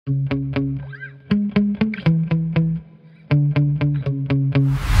Sometimes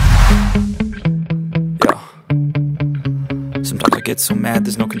I get so mad,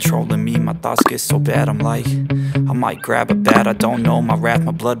 there's no controlling me. My thoughts get so bad, I'm like, I might grab a bat, I don't know. My wrath,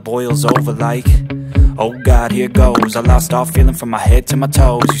 my blood boils over like, oh God, here goes. I lost all feeling from my head to my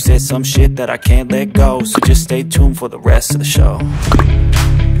toes. You said some shit that I can't let go, so just stay tuned for the rest of the show.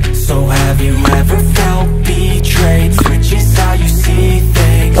 So have you ever felt betrayed? Switches how you see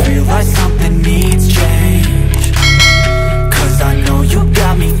things, realize something needs change. Cause I know you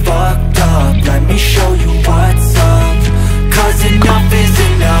got me fucked up, let me show you what's up. Cause enough is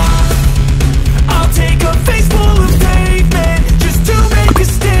enough. I'll take a face full of pavement just to make a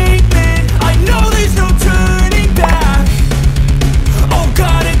statement. I know there's no turning back. Oh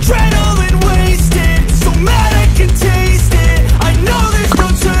God, adrenaline wasted, so mad I can taste it. I know there's no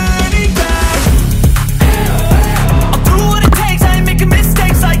turning back. I'll do what it takes, I ain't making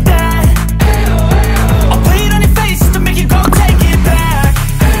mistakes like that. I'll play it on your face to make you go take it back.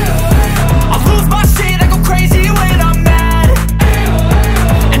 I'll lose my shit, I go crazy when I'm mad.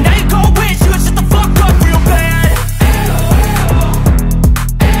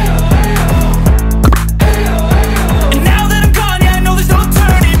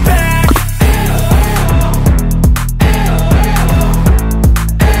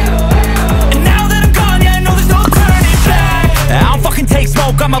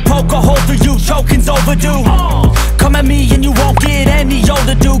 I'ma poke a hole through you, choking's overdue. Come at me and you won't get any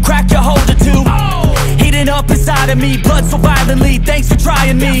older, dude. Crack your holder too. Heating up inside of me, blood so violently. Thanks for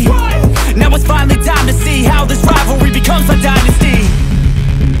trying me. Now it's finally time to see how this rivalry becomes a dynasty.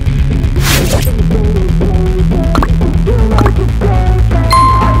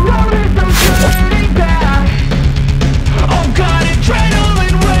 Oh God,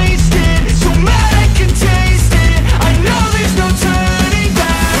 adrenaline wasted, so mad I can taste it. I know there's no turning back.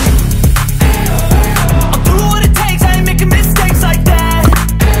 I'll do what it takes, I ain't making mistakes like that.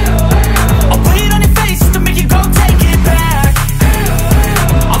 I'll play it on your face to make you go take it back.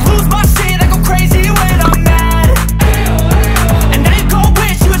 I'll lose my shit, I go crazy when I'm mad. And now you gon'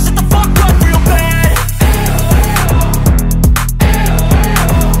 wish you would shut the fuck up real bad.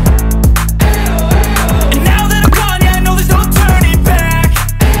 And now that I'm gone, yeah, I know there's no turning back.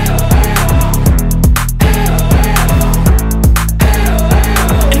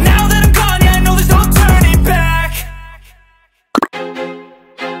 And now that I'm gone, yeah, I know there's no turning back.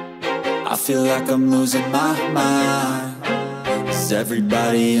 I feel like I'm losing my mind. Is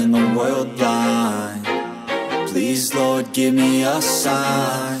everybody in the world blind? Please, Lord, give me a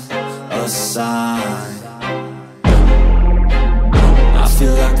sign, a sign. I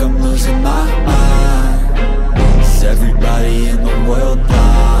feel like I'm losing my mind. Is everybody in the world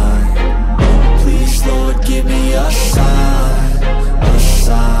blind? Please, Lord, give me a sign, a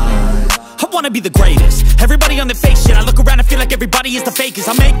sign. I wanna be the greatest. Everybody on the fake shit. I look around and feel like everybody is the fakest.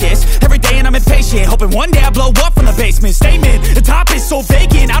 I make this every day and I'm impatient, hoping one day I blow up from the basement. Statement, the top is so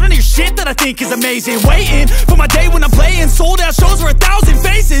vacant, I don't hear shit that I think is amazing. Waiting for my day when I'm playing sold out shows for 1,000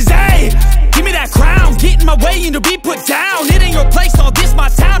 faces. Hey, give me that crown, get in my way and to be put down. It ain't your place, all this my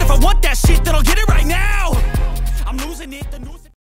town. If I want that shit, then I'll get it right now. I'm losing it, the news